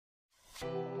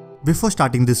Before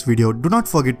starting this video, do not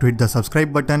forget to hit the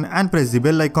subscribe button and press the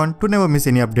bell icon to never miss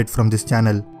any update from this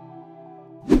channel.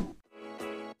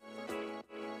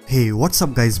 Hey, what's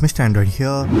up guys, Mr. Android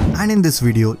here, and in this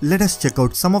video, let us check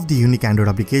out some of the unique Android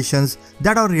applications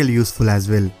that are really useful as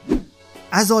well.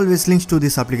 As always, links to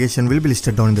this application will be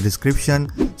listed down in the description,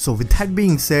 so with that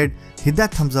being said, hit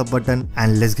that thumbs up button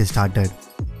and let's get started.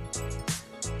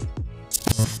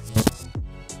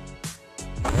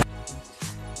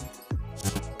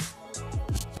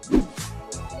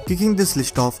 Kicking this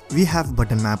list off, we have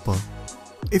Buttonmapper.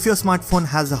 If your smartphone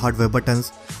has the hardware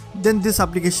buttons, then this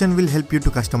application will help you to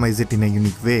customize it in a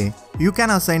unique way. You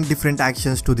can assign different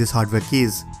actions to these hardware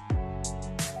keys.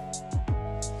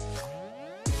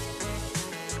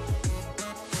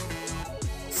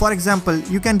 For example,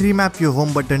 you can remap your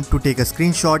home button to take a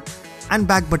screenshot and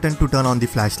back button to turn on the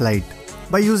flashlight.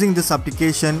 By using this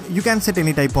application, you can set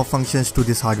any type of functions to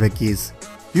these hardware keys.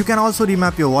 You can also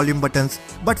remap your volume buttons,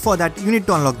 but for that you need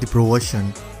to unlock the Pro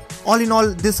version. All in all,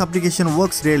 this application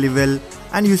works really well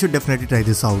and you should definitely try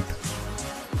this out.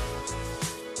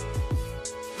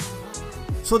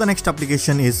 So the next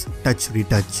application is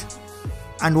TouchRetouch.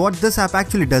 And what this app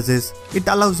actually does is, it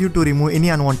allows you to remove any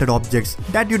unwanted objects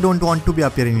that you don't want to be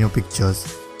appearing in your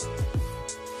pictures.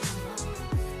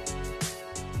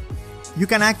 You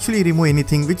can actually remove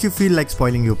anything which you feel like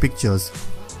spoiling your pictures.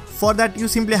 For that, you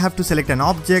simply have to select an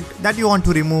object that you want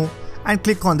to remove and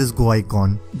click on this go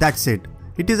icon. That's it.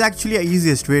 It is actually the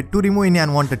easiest way to remove any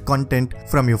unwanted content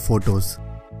from your photos.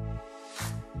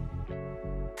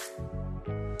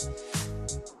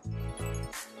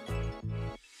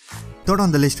 Third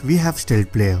on the list, we have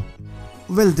StayPlayer.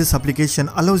 Well, this application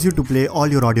allows you to play all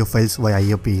your audio files via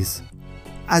earpiece.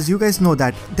 As you guys know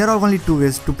that there are only two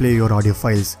ways to play your audio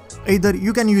files. Either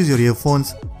you can use your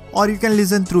earphones or you can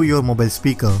listen through your mobile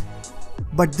speaker.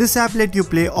 But this app lets you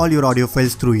play all your audio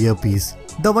files through earpiece,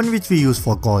 the one which we use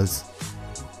for calls.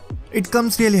 It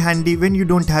comes really handy when you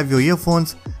don't have your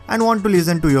earphones and want to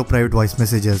listen to your private voice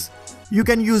messages. You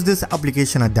can use this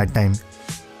application at that time.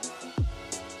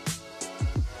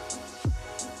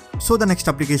 So the next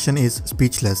application is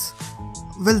Speachless.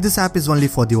 Well, this app is only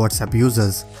for the WhatsApp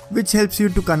users, which helps you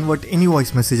to convert any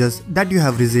voice messages that you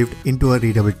have received into a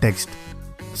readable text.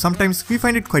 Sometimes we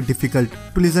find it quite difficult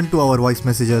to listen to our voice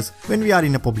messages when we are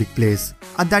in a public place.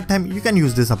 At that time, you can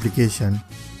use this application.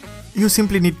 You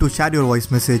simply need to share your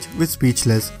voice message with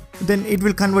Speachless, then it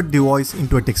will convert the voice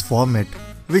into a text format,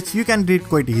 which you can read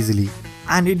quite easily,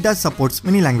 and it does support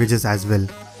many languages as well.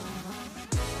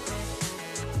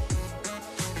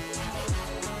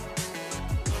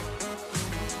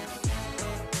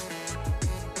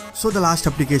 So the last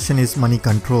application is Money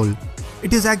Control.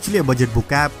 It is actually a budget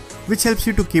book app which helps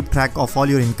you to keep track of all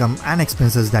your income and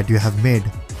expenses that you have made.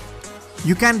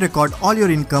 You can record all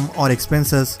your income or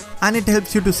expenses and it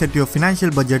helps you to set your financial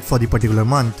budget for the particular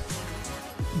month.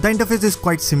 The interface is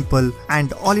quite simple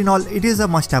and all in all it is a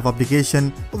must-have application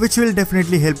which will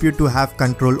definitely help you to have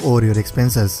control over your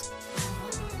expenses.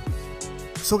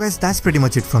 So guys, that's pretty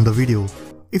much it from the video.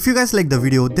 If you guys like the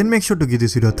video, then make sure to give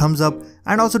this video a thumbs up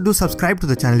and also do subscribe to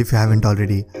the channel if you haven't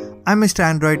already. I'm Mr.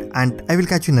 Android and I will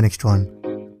catch you in the next one.